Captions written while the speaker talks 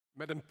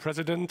Madam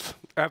President,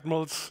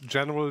 Admirals,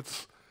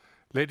 Generals,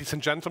 ladies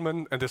and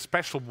gentlemen, and a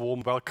special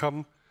warm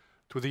welcome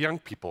to the young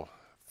people.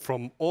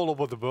 From all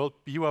over the world,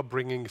 you are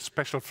bringing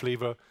special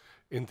flavor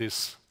in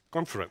this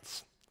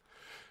conference.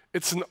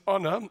 It's an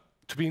honor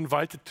to be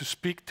invited to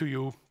speak to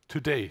you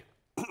today.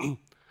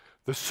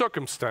 The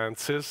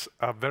circumstances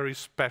are very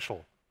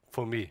special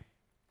for me.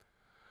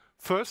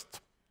 First,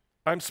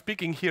 I'm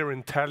speaking here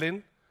in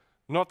Tallinn,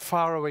 not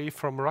far away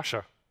from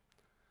Russia.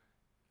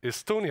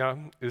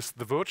 Estonia is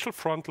the virtual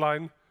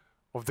frontline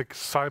of the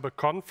cyber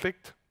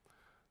conflict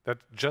that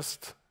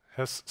just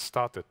has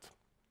started.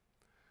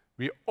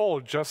 We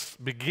all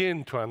just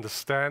begin to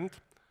understand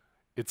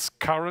its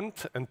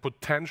current and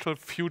potential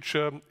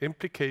future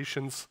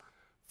implications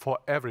for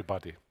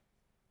everybody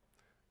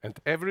and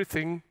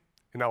everything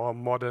in our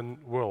modern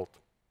world.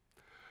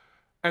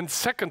 And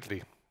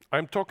secondly,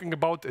 I'm talking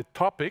about a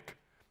topic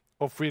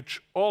of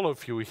which all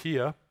of you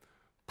here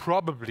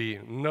probably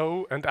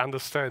know and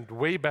understand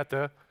way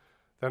better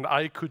than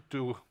I could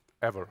do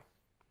ever.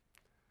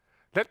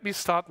 Let me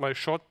start my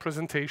short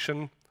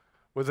presentation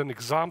with an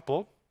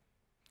example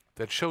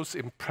that shows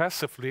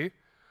impressively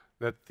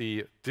that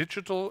the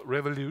digital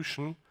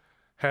revolution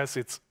has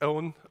its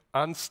own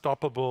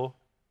unstoppable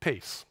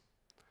pace.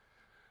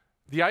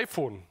 The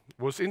iPhone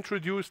was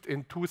introduced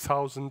in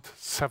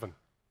 2007.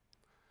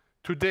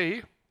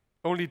 Today,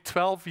 only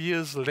 12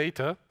 years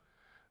later,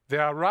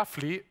 there are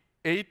roughly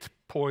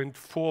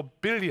 8.4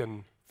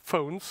 billion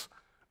phones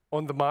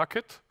on the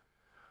market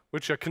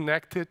which are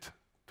connected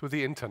to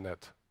the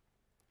internet.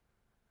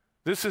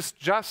 This is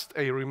just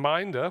a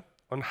reminder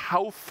on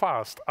how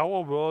fast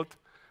our world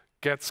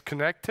gets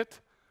connected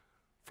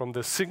from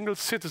the single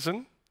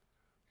citizen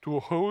to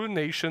whole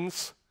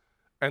nations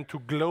and to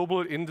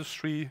global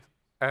industry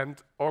and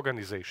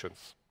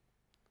organizations.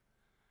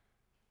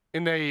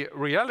 In a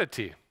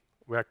reality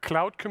where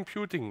cloud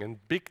computing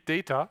and big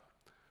data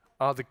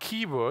are the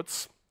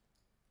keywords,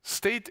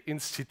 state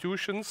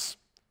institutions,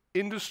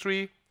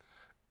 industry,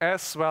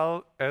 as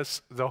well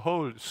as the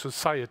whole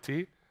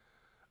society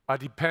are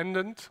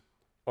dependent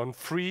on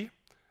free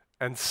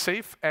and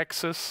safe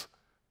access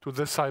to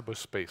the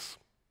cyberspace.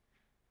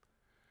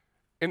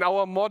 In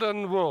our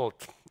modern world,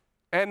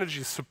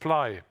 energy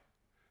supply,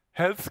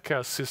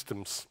 healthcare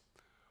systems,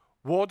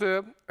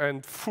 water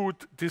and food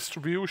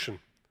distribution,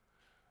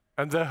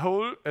 and the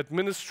whole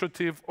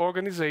administrative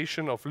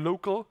organization of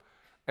local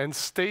and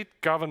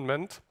state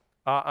government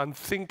are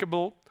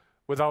unthinkable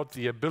without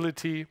the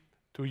ability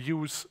to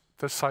use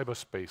the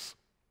cyberspace.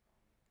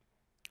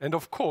 And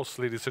of course,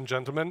 ladies and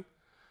gentlemen,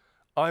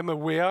 I'm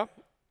aware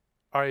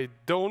I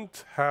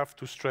don't have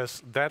to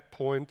stress that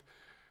point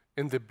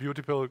in the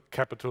beautiful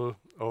capital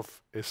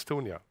of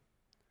Estonia.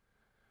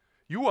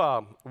 You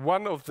are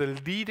one of the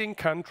leading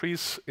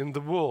countries in the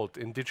world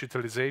in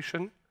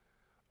digitalization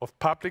of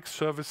public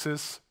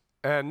services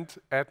and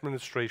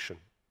administration.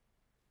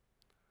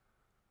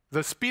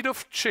 The speed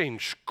of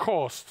change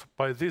caused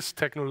by this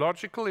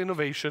technological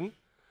innovation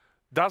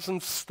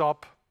doesn't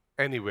stop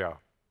anywhere,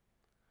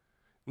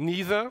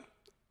 neither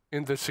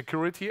in the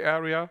security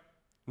area,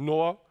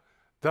 nor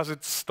does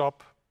it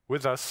stop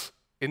with us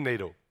in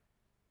NATO.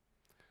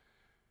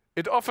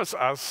 It offers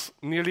us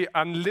nearly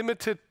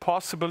unlimited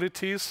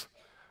possibilities,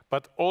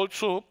 but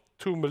also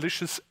to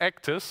malicious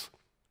actors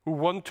who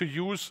want to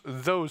use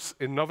those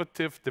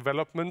innovative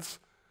developments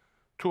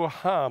to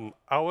harm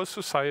our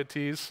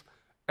societies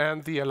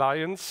and the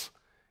alliance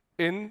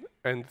in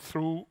and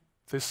through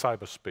this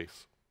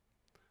cyberspace.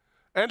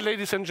 And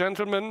ladies and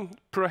gentlemen,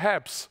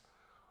 perhaps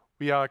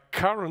we are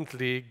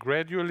currently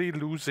gradually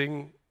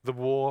losing the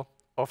war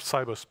of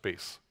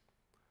cyberspace.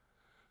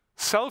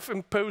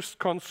 Self-imposed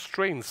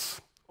constraints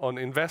on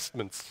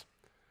investments,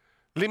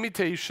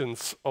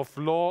 limitations of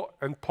law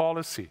and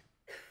policy,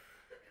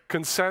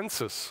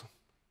 consensus,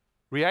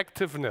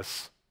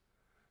 reactiveness,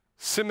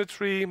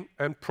 symmetry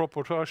and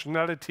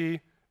proportionality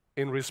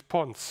in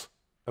response,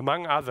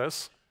 among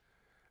others,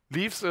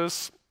 leaves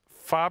us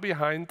far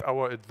behind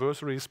our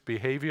adversaries'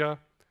 behavior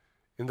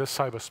in the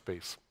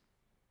cyberspace.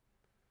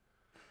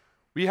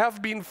 We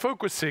have been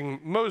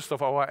focusing most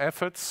of our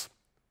efforts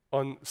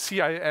on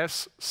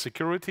CIS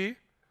security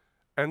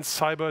and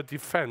cyber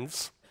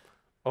defense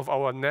of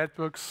our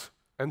networks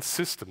and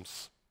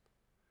systems.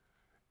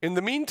 In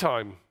the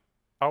meantime,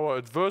 our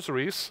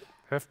adversaries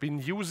have been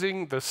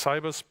using the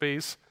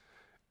cyberspace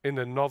in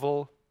a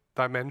novel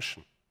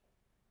dimension.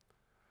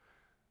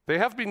 They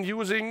have been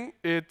using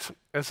it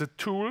as a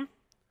tool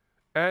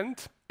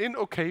and, in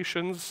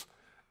occasions,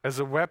 as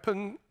a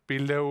weapon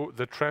below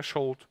the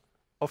threshold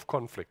of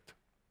conflict.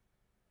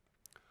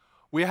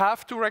 We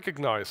have to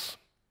recognize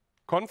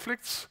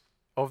conflicts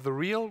of the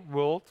real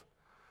world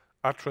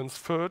are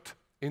transferred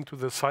into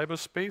the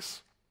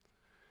cyberspace.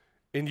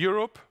 In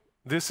Europe,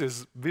 this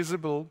is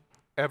visible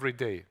every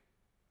day.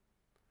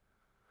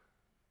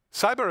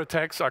 Cyber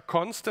attacks are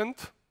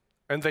constant,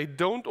 and they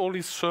don't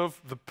only serve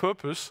the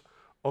purpose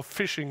of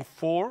fishing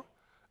for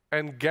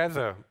and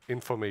gather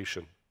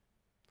information.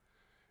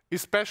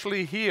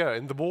 Especially here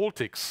in the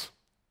Baltics,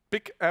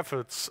 big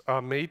efforts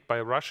are made by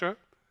Russia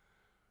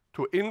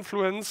to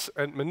influence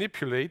and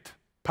manipulate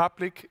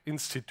public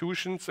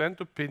institutions and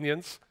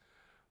opinions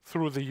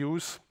through the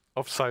use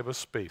of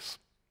cyberspace.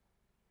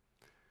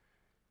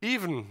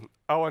 Even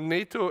our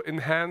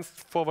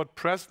NATO-enhanced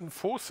forward-present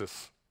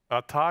forces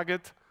are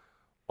target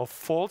of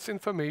false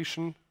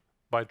information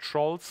by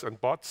trolls and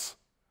bots.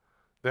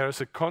 There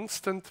is a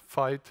constant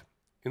fight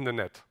in the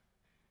net.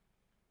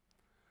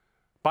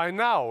 By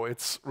now,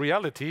 it's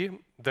reality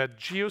that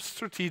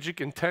geostrategic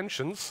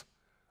intentions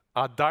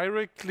are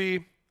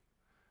directly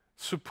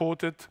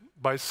supported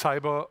by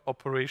cyber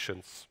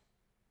operations.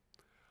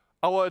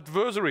 Our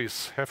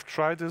adversaries have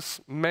tried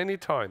this many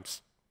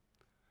times,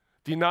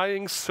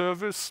 denying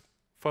service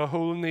for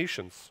whole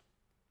nations,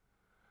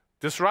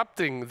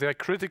 disrupting their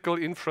critical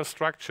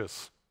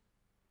infrastructures,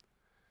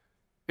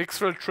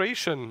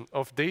 exfiltration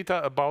of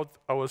data about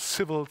our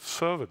civil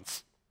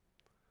servants,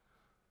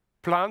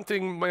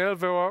 planting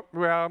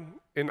malware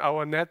in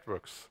our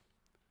networks,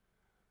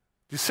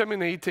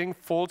 disseminating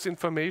false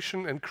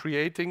information and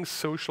creating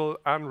social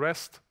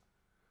unrest,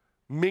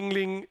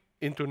 mingling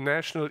into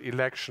national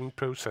election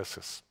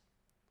processes.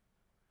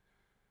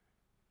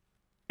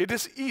 It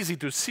is easy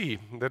to see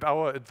that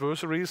our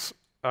adversaries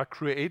are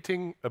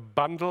creating a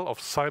bundle of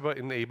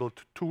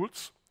cyber-enabled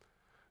tools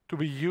to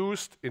be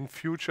used in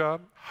future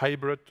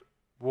hybrid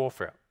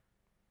warfare.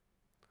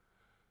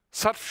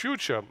 Such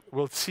future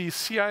will see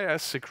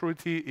CIS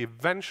security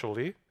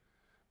eventually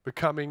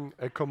becoming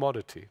a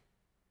commodity.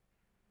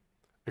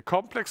 A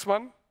complex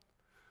one,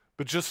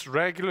 but just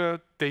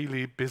regular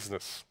daily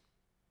business.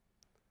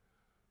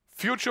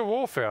 Future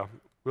warfare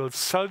will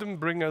seldom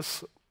bring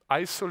us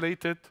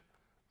isolated,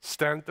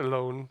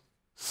 standalone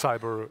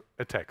cyber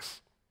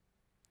attacks.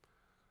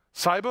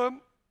 Cyber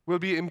will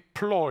be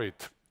employed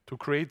to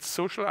create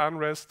social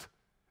unrest,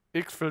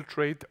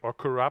 exfiltrate or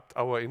corrupt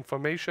our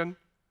information,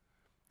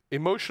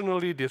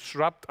 emotionally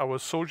disrupt our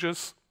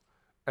soldiers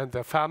and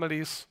their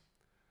families,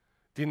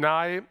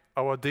 deny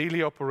our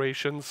daily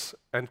operations,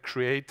 and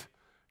create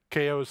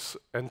chaos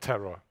and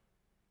terror.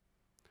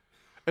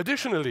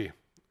 Additionally,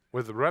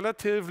 with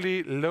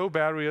relatively low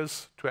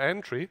barriers to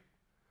entry,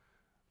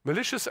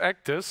 malicious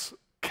actors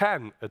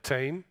can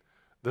attain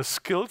the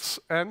skills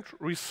and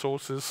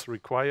resources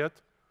required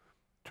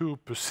to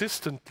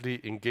persistently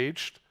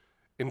engage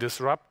in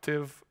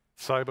disruptive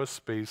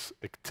cyberspace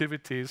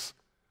activities,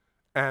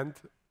 and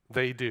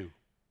they do.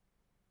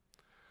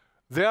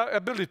 Their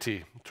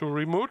ability to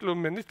remotely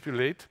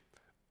manipulate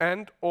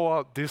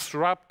and/or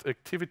disrupt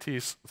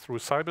activities through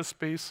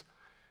cyberspace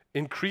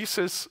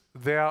increases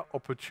their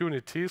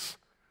opportunities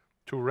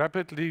to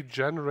rapidly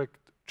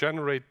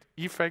generate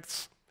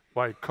effects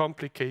while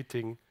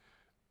complicating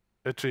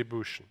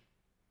attribution.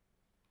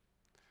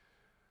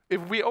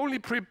 If we only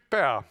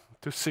prepare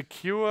to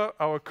secure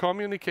our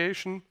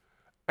communication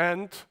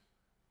and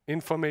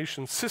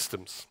information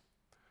systems,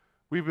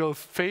 we will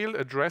fail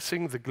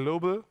addressing the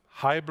global,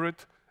 hybrid,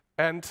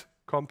 and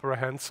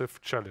comprehensive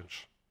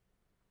challenge.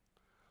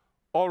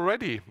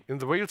 Already in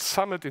the Wales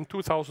Summit in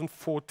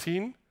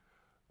 2014,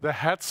 the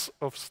heads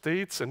of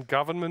states and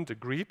government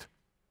agreed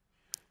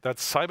that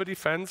cyber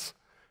defense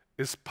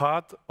is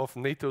part of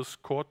NATO's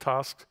core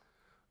task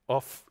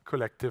of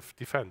collective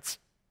defense.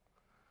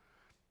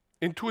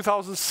 In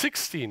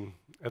 2016,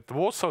 at the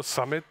Warsaw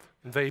Summit,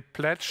 they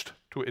pledged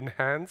to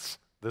enhance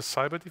the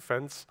cyber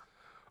defense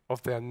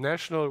of their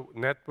national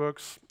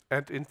networks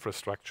and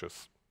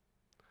infrastructures.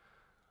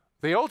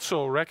 They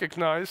also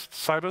recognized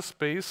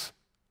cyberspace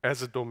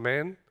as a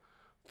domain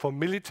for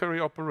military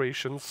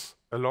operations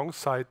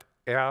alongside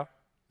air,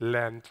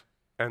 land,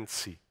 and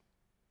sea.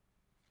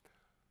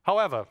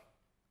 However,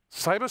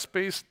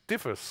 cyberspace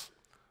differs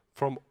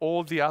from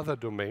all the other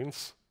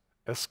domains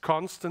as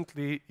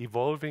constantly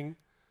evolving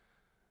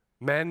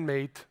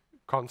man-made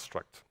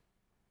construct.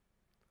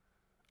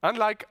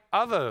 Unlike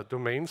other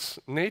domains,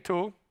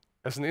 NATO,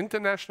 as an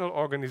international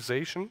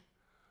organization,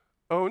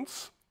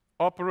 owns,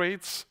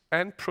 operates,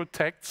 and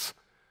protects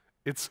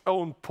its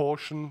own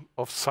portion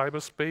of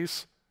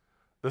cyberspace,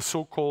 the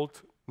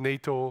so-called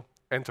NATO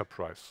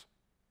enterprise.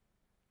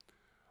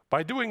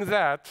 By doing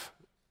that,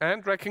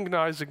 and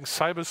recognizing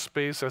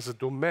cyberspace as a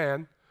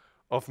domain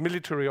of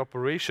military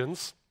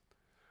operations,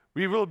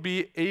 we will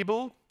be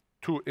able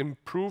to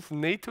improve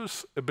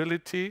NATO's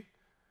ability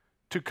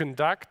to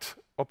conduct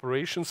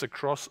operations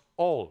across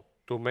all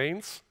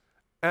domains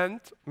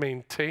and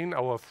maintain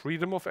our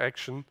freedom of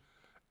action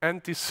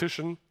and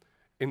decision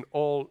in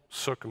all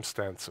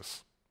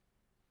circumstances.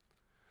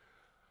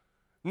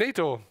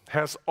 NATO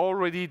has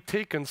already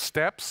taken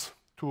steps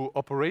to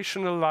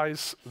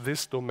operationalize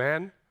this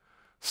domain,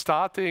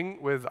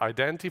 starting with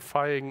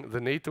identifying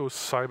the NATO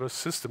cyber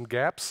system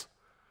gaps,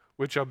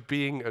 which are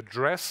being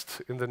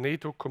addressed in the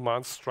NATO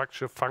command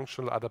structure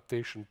functional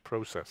adaptation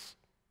process.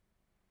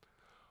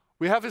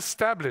 We have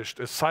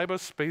established a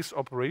cyberspace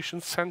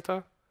operations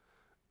center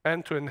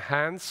and to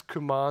enhance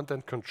command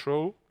and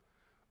control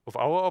of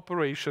our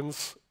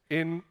operations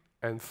in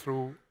and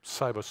through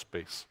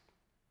cyberspace.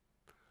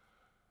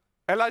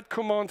 Allied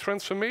Command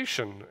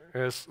Transformation,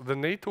 as the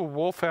NATO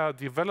Warfare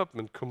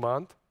Development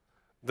Command,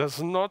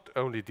 does not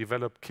only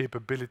develop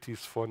capabilities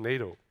for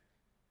NATO.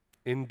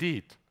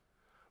 Indeed,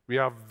 we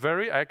are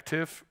very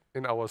active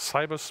in our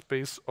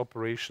cyberspace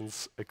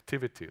operations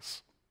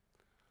activities.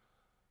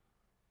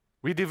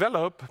 We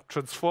develop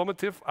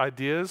transformative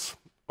ideas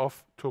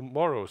of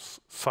tomorrow's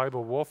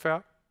cyber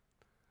warfare,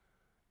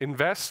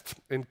 invest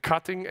in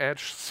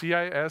cutting-edge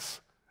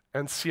CIS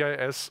and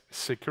CIS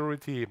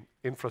security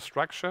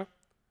infrastructure,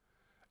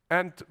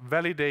 and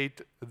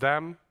validate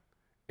them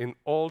in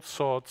all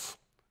sorts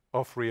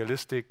of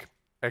realistic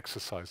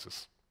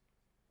exercises.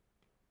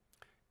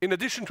 In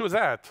addition to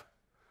that,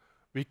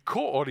 we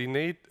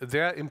coordinate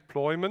their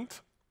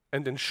employment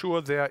and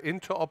ensure their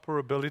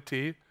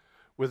interoperability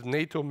with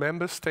NATO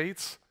member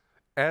states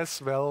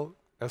as well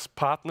as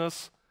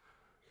partners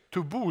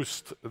to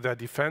boost their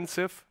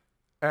defensive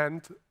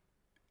and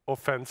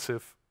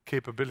offensive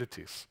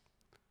capabilities.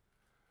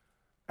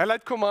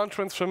 Allied Command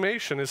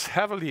Transformation is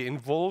heavily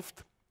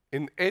involved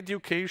in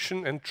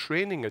education and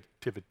training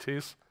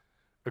activities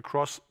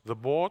across the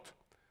board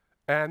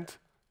and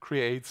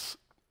creates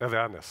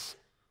awareness.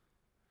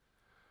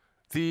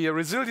 The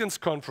Resilience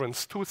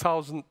Conference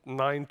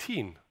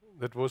 2019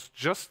 that was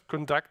just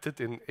conducted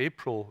in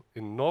April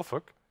in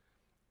Norfolk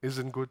is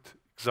a good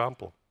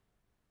example.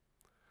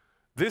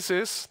 This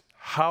is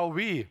how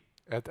we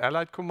at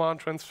Allied Command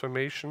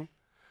Transformation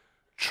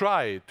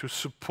try to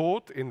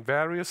support in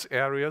various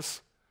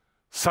areas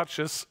such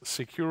as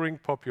securing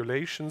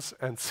populations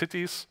and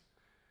cities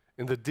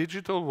in the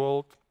digital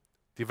world,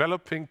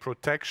 developing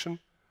protection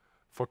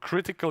for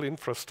critical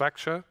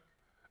infrastructure,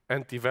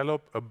 and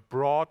develop a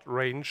broad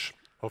range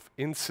of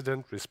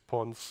incident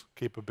response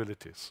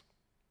capabilities.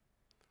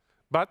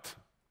 But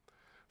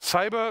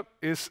cyber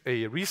is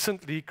a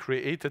recently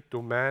created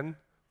domain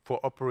for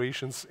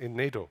operations in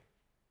NATO.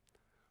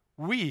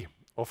 We,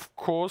 of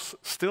course,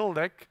 still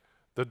lack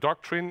the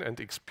doctrine and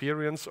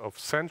experience of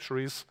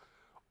centuries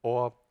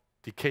or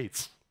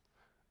decades,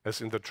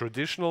 as in the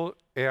traditional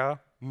air,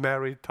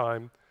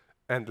 maritime,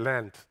 and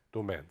land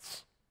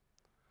domains.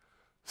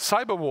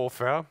 Cyber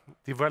warfare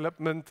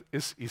development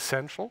is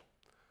essential,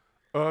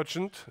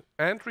 urgent,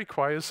 and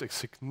requires a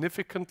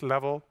significant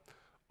level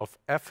of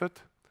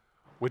effort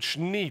which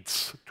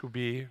needs to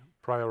be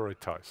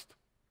prioritized.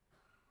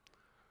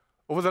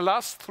 Over the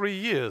last 3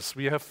 years,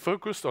 we have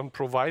focused on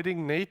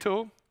providing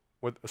NATO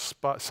with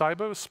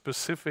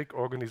cyber-specific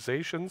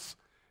organizations,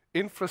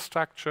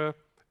 infrastructure,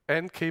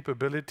 and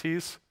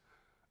capabilities,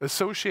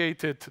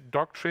 associated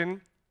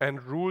doctrine,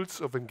 and rules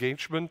of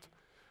engagement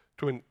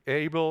to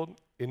enable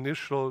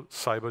initial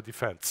cyber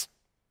defense.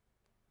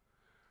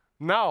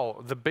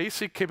 Now, the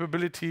basic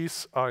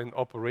capabilities are in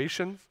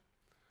operation.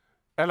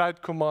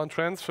 Allied Command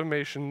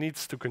Transformation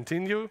needs to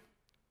continue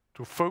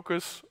to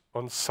focus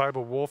on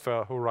cyber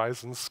warfare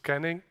horizon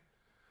scanning,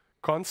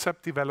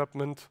 concept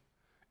development,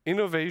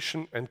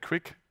 innovation, and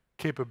quick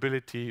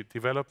capability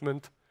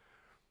development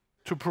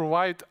to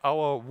provide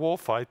our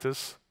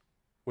warfighters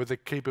with the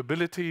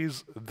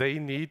capabilities they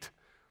need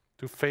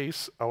to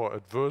face our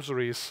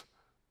adversaries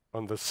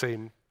on the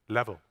same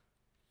level.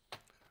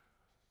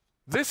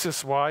 This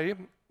is why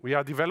we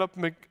are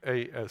developing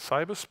a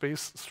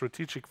cyberspace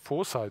strategic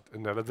foresight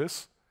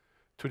analysis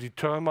to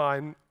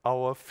determine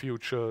our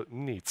future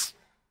needs.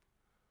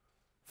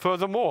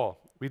 Furthermore,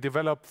 we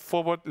develop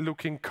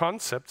forward-looking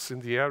concepts in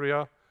the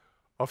area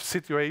of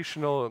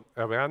situational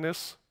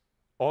awareness,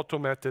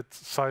 automated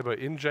cyber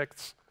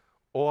injects,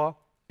 or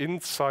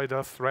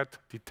insider threat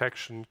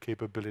detection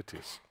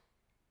capabilities.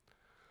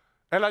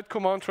 Allied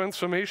Command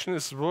Transformation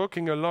is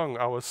working along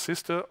our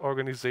sister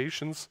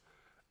organizations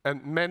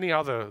and many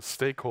other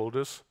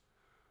stakeholders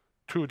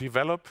to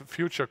develop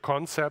future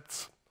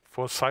concepts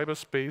for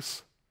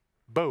cyberspace,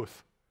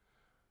 both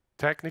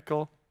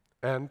technical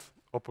and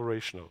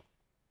operational.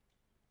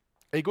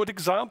 A good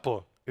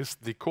example is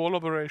the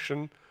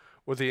collaboration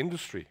with the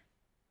industry.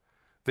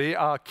 They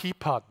are key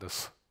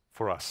partners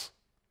for us.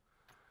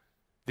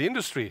 The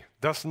industry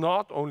does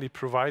not only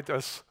provide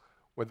us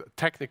with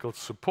technical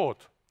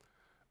support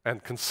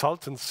and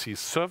consultancy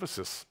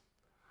services,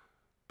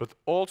 but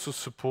also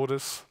support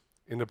us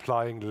in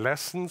applying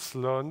lessons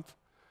learned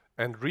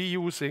and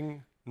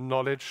reusing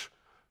knowledge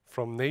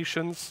from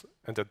nations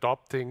and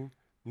adopting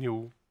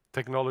new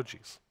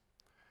technologies.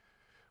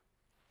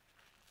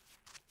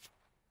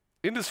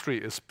 Industry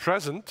is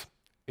present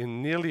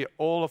in nearly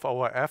all of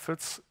our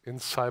efforts in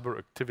cyber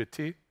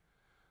activity,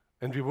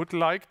 and we would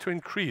like to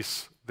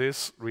increase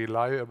this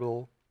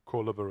reliable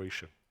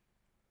collaboration.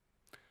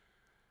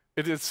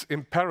 It is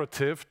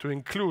imperative to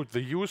include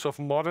the use of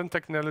modern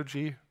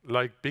technology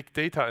like big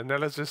data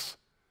analysis,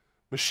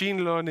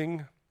 machine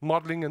learning,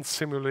 modeling and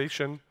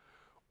simulation,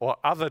 or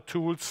other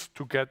tools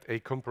to get a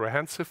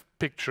comprehensive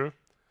picture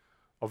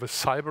of a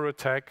cyber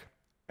attack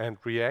and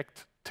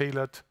react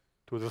tailored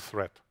to the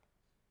threat.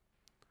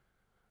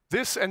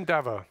 This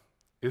endeavor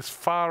is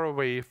far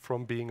away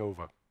from being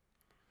over,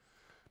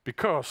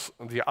 because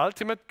the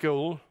ultimate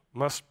goal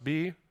must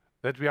be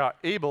that we are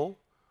able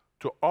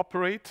to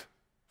operate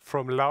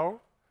from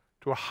low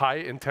to high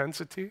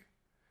intensity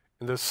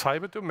in the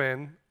cyber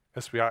domain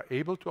as we are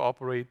able to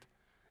operate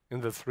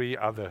in the 3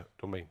 other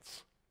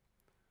domains.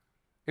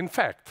 In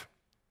fact,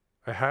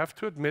 I have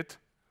to admit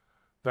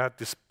that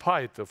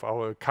despite of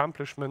our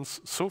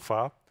accomplishments so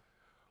far,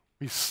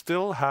 we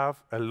still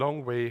have a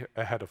long way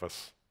ahead of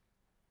us,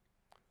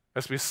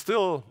 as we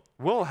still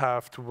will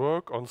have to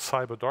work on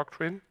cyber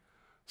doctrine,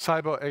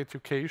 cyber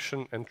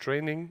education and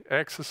training,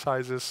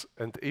 exercises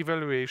and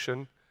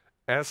evaluation,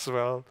 as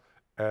well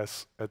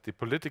as at the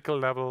political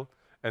level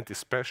and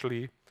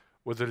especially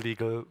with the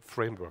legal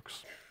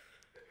frameworks.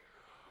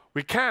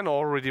 We can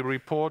already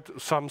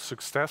report some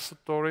success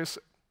stories,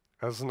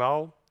 as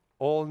now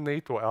all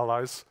NATO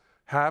allies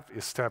have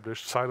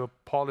established cyber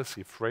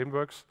policy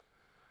frameworks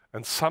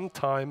and some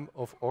time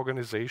of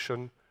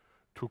organization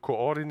to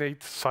coordinate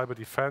cyber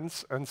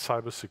defense and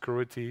cyber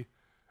security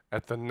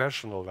at the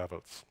national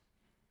levels.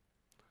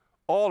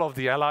 All of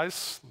the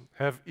allies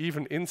have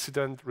even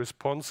incident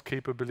response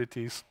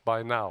capabilities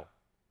by now.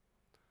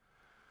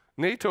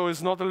 NATO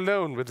is not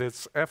alone with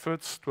its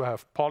efforts to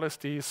have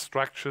policies,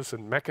 structures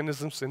and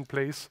mechanisms in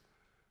place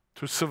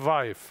to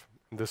survive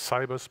in the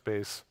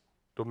cyberspace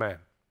domain.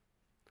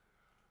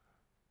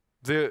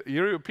 The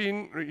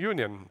European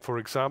Union, for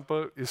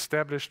example,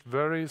 established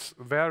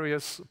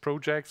various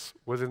projects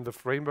within the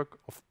framework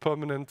of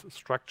permanent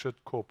structured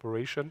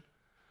cooperation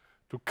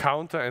to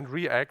counter and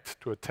react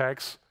to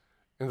attacks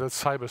in the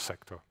cyber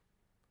sector.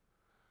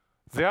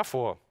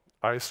 Therefore,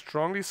 I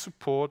strongly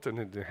support an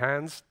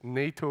enhanced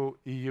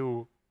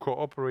NATO-EU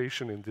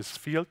cooperation in this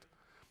field,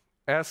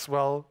 as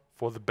well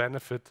for the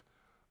benefit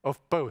of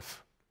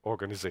both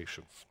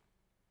organizations.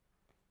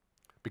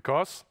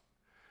 Because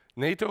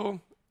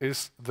NATO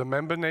is the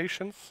member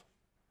nations,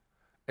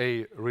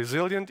 a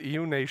resilient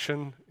EU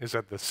nation is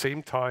at the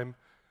same time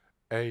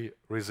a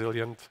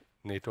resilient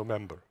NATO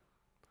member.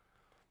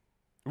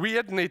 We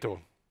at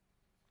NATO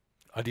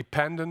are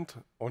dependent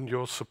on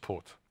your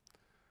support.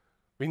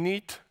 We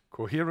need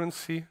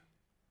coherency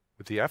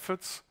with the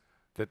efforts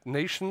that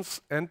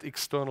nations and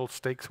external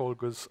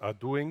stakeholders are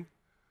doing,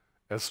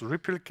 as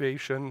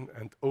replication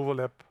and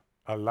overlap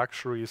are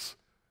luxuries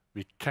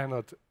we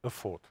cannot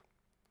afford.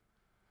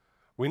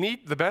 We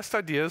need the best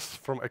ideas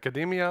from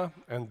academia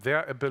and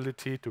their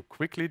ability to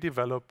quickly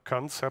develop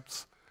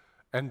concepts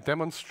and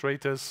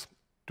demonstrators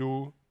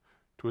due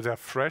to their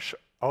fresh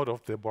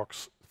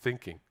out-of-the-box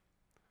thinking.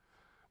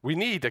 We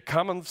need a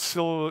common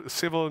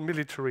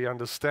civil-military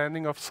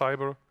understanding of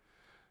cyber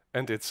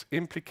and its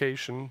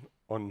implication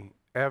on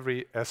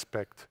every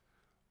aspect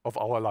of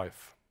our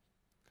life.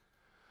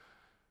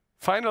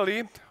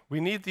 Finally, we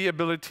need the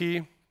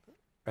ability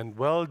and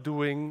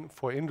well-doing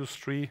for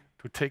industry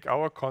to take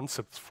our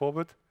concepts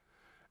forward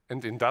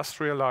and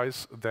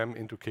industrialize them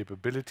into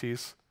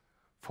capabilities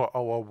for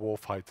our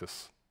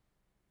warfighters.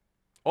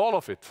 All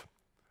of it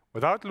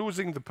without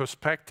losing the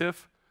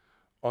perspective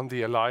on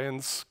the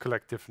alliance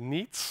collective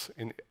needs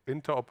in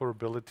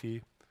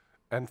interoperability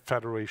and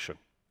federation.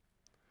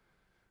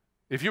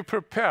 If you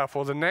prepare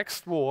for the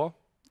next war,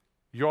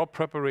 your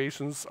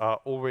preparations are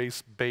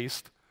always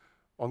based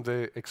on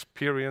the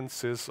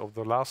experiences of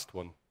the last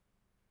one.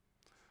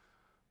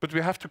 But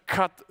we have to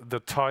cut the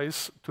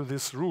ties to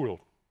this rule,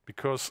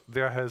 because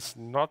there has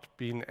not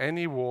been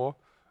any war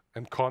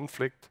and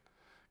conflict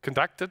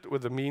conducted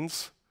with the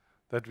means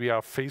that we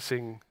are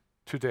facing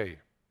today.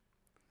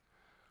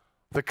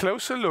 The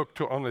closer look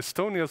on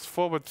Estonia's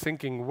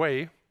forward-thinking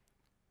way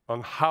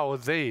on how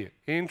they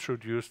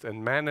introduced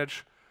and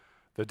managed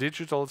the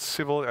digital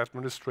civil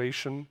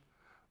administration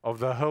of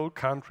the whole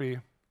country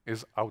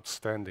is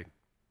outstanding.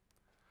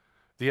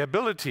 The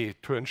ability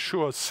to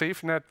ensure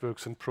safe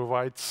networks and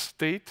provide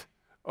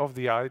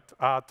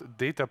state-of-the-art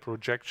data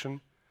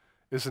projection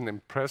is an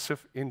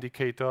impressive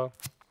indicator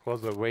for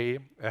the way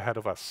ahead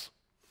of us.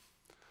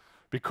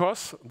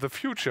 Because the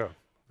future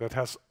that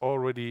has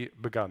already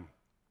begun.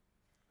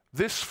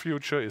 This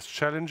future is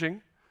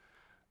challenging,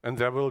 and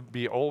there will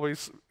be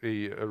always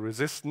a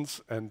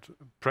resistance and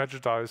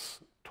prejudice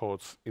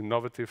towards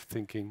innovative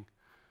thinking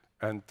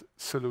and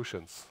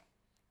solutions.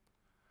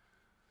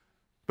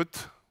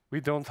 But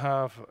we don't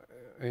have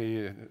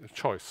a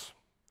choice.